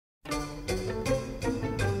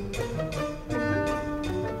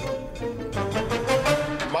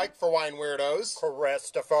wine weirdos.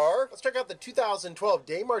 Christopher. Let's check out the 2012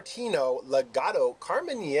 De Martino Legado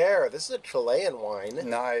Carménère. This is a Chilean wine.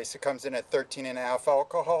 Nice. It comes in at 13.5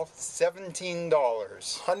 alcohol, $17.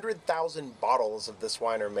 100,000 bottles of this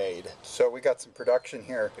wine are made. So we got some production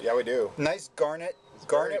here. Yeah, we do. Nice garnet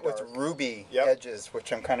with ruby edges,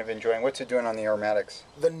 which I'm kind of enjoying. What's it doing on the aromatics?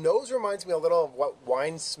 The nose reminds me a little of what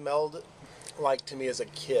wine smelled like to me as a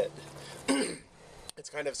kid. It's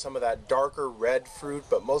kind of some of that darker red fruit,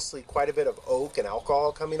 but mostly quite a bit of oak and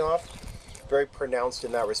alcohol coming off. Very pronounced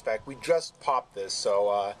in that respect. We just popped this,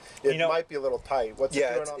 so it might be a little tight. What's it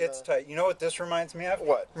doing on it's tight. You know what this reminds me of?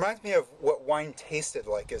 What? Reminds me of what wine tasted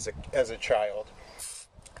like as a child.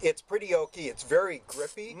 It's pretty oaky. It's very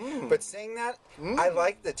grippy. But saying that, I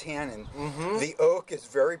like the tannin. The oak is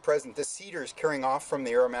very present. The cedar is carrying off from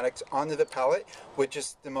the aromatics onto the palate with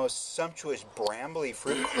just the most sumptuous brambly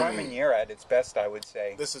fruit. Carmenere at its best, I would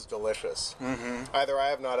say. This is delicious. Either I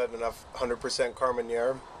have not had enough 100%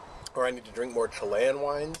 Carmenere, or I need to drink more Chilean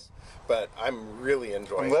wines. But I'm really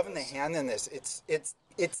enjoying. I'm loving the hand in this.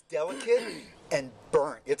 It's delicate and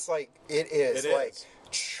burnt. It's like it is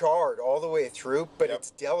charred all the way through, but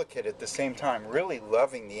it's delicate at the same time. Really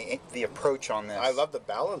loving the approach on this. I love the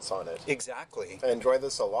balance on it. Exactly. I enjoy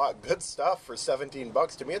this a lot. Good stuff for 17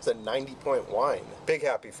 bucks. To me, it's a 90-point wine. Big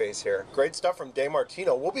happy face here. Great stuff from De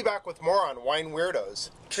Martino. We'll be back with more on Wine Weirdos.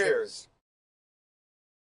 Cheers.